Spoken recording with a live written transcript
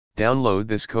Download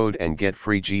this code and get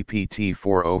free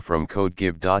GPT-4o from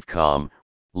codegive.com,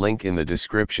 link in the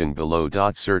description below.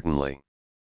 Certainly.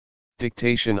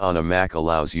 Dictation on a Mac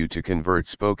allows you to convert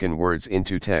spoken words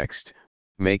into text,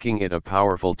 making it a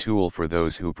powerful tool for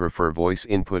those who prefer voice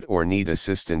input or need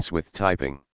assistance with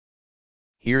typing.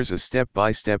 Here's a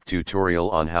step-by-step tutorial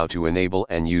on how to enable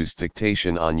and use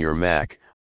dictation on your Mac,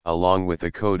 along with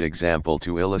a code example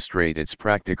to illustrate its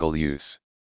practical use.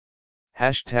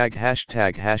 How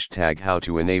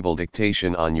to enable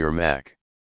dictation on your Mac.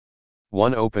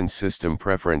 1. Open System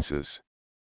Preferences.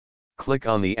 Click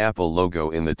on the Apple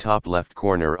logo in the top left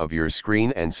corner of your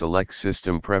screen and select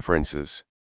System Preferences.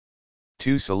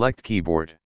 2. Select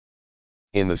Keyboard.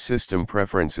 In the System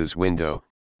Preferences window,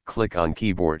 click on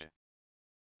Keyboard.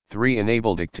 3.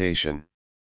 Enable Dictation.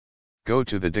 Go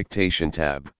to the Dictation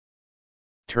tab.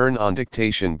 Turn on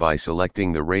Dictation by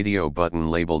selecting the radio button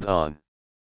labeled On.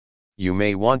 You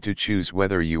may want to choose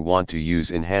whether you want to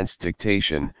use Enhanced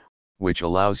Dictation, which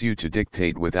allows you to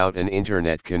dictate without an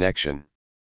internet connection.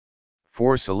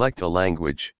 4. Select a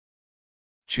language.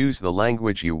 Choose the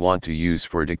language you want to use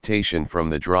for dictation from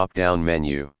the drop-down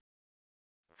menu.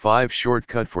 5.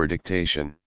 Shortcut for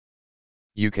dictation.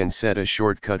 You can set a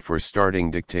shortcut for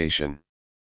starting dictation.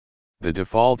 The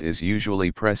default is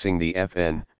usually pressing the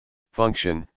FN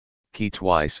function key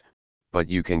twice, but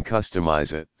you can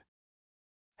customize it.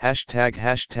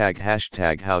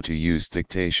 How to use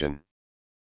dictation.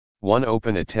 1.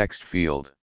 Open a text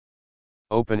field.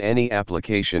 Open any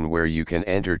application where you can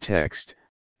enter text,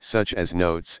 such as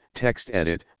Notes,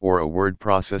 TextEdit, or a word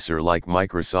processor like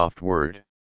Microsoft Word.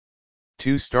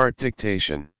 2. Start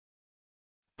dictation.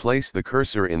 Place the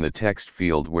cursor in the text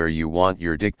field where you want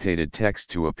your dictated text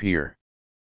to appear.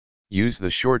 Use the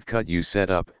shortcut you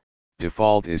set up,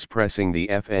 default is pressing the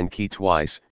FN key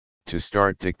twice, to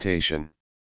start dictation.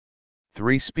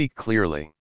 3. Speak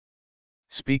clearly.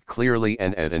 Speak clearly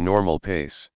and at a normal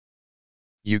pace.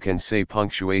 You can say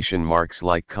punctuation marks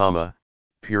like comma,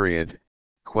 period,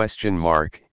 question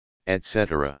mark,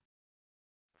 etc.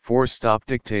 4. Stop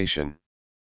dictation.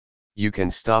 You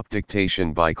can stop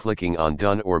dictation by clicking on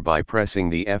Done or by pressing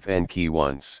the FN key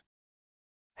once.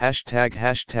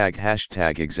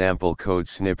 Example code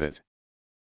snippet.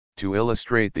 To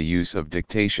illustrate the use of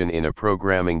dictation in a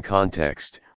programming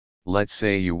context, let's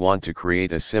say you want to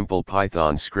create a simple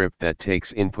Python script that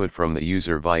takes input from the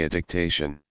user via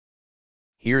dictation.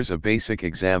 Here's a basic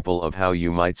example of how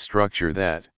you might structure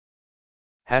that.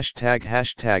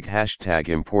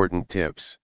 Important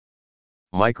tips.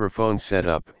 Microphone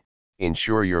setup.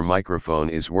 Ensure your microphone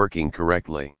is working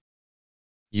correctly.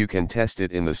 You can test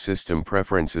it in the System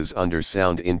Preferences under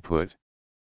Sound Input.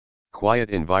 Quiet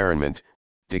environment.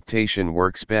 Dictation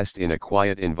works best in a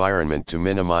quiet environment to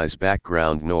minimize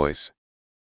background noise.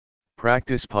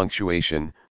 Practice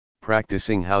punctuation.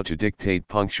 Practicing how to dictate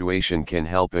punctuation can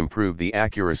help improve the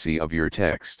accuracy of your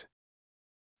text.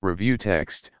 Review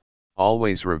text.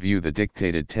 Always review the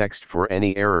dictated text for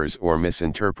any errors or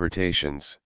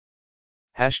misinterpretations.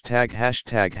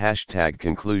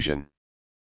 Conclusion.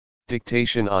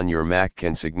 Dictation on your Mac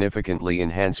can significantly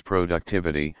enhance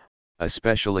productivity,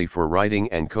 especially for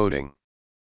writing and coding.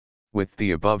 With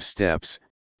the above steps,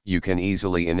 you can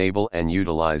easily enable and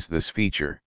utilize this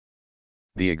feature.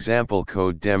 The example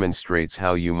code demonstrates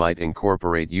how you might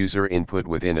incorporate user input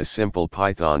within a simple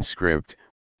Python script,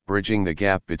 bridging the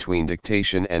gap between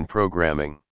dictation and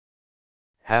programming.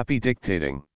 Happy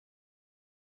dictating!